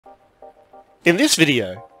In this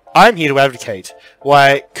video, I'm here to advocate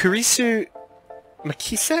why Kirisu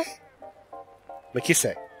Makise?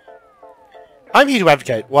 I'm here to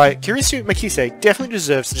advocate why Kirisu Makise definitely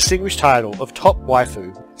deserves the distinguished title of Top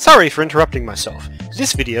Waifu. Sorry for interrupting myself.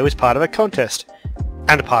 This video is part of a contest,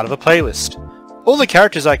 and a part of a playlist. All the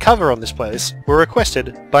characters I cover on this playlist were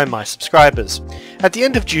requested by my subscribers. At the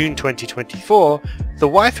end of June 2024, the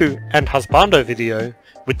Waifu and Husbando video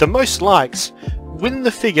with the most likes win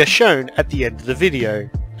the figure shown at the end of the video,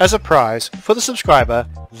 as a prize for the subscriber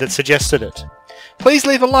that suggested it. Please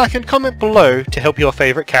leave a like and comment below to help your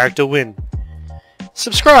favourite character win.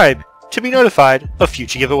 Subscribe to be notified of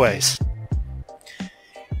future giveaways.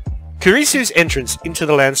 Kirisu's entrance into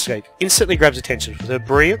the landscape instantly grabs attention with her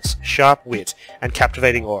brilliance, sharp wit, and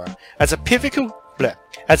captivating aura. As a pivotal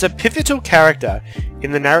character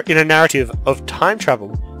in a narrative of time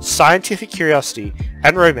travel, scientific curiosity,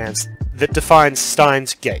 and romance that defines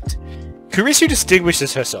Stiens' Gate, Kirisu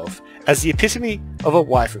distinguishes herself as the epitome of a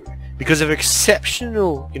waifu because of her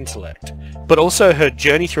exceptional intellect, but also her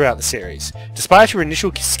journey throughout the series. Despite her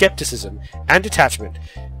initial skepticism and detachment,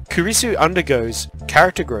 Kirisu undergoes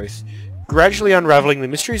character growth, gradually unraveling the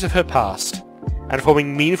mysteries of her past and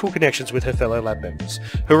forming meaningful connections with her fellow lab members.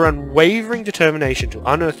 Her unwavering determination to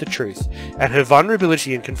unearth the truth and her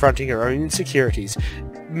vulnerability in confronting her own insecurities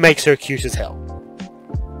makes her cute as hell.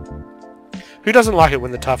 Who doesn't like it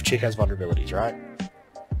when the tough chick has vulnerabilities, right?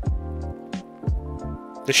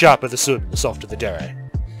 The sharper the sun, the softer the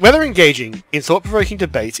dere. Whether engaging in thought-provoking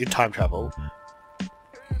debates in time travel,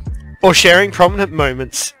 or sharing prominent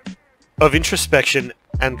moments of introspection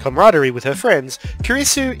and camaraderie with her friends,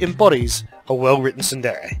 Kirisu embodies a well-written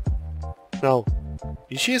tsundere. No,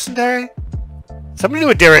 is she a tsundere? Somebody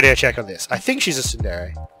do a dere check on this. I think she's a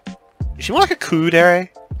tsundere. Is she more like a kudere?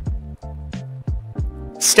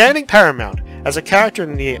 Standing paramount as a character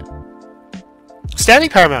in the...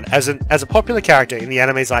 as a popular character in the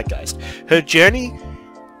anime zeitgeist, her journey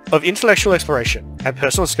of intellectual exploration and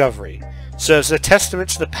personal discovery serves as a testament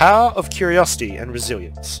to the power of curiosity and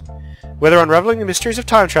resilience. Whether unraveling the mysteries of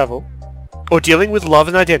time travel, or dealing with love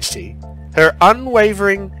and identity, her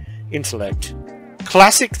unwavering intellect,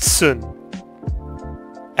 classic tsun,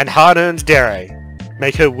 and hard-earned dere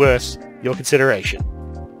make her worth your consideration.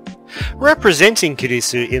 Representing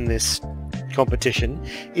Kirisu in this competition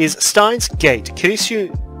is Stiens' Gate Kirisu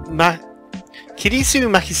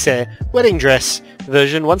Makise Wedding Dress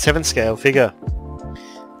version 1/7 scale figure.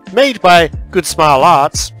 Made by Good Smile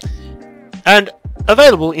Arts, and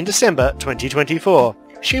available in December 2024.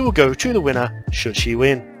 She will go to the winner should she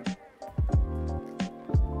win.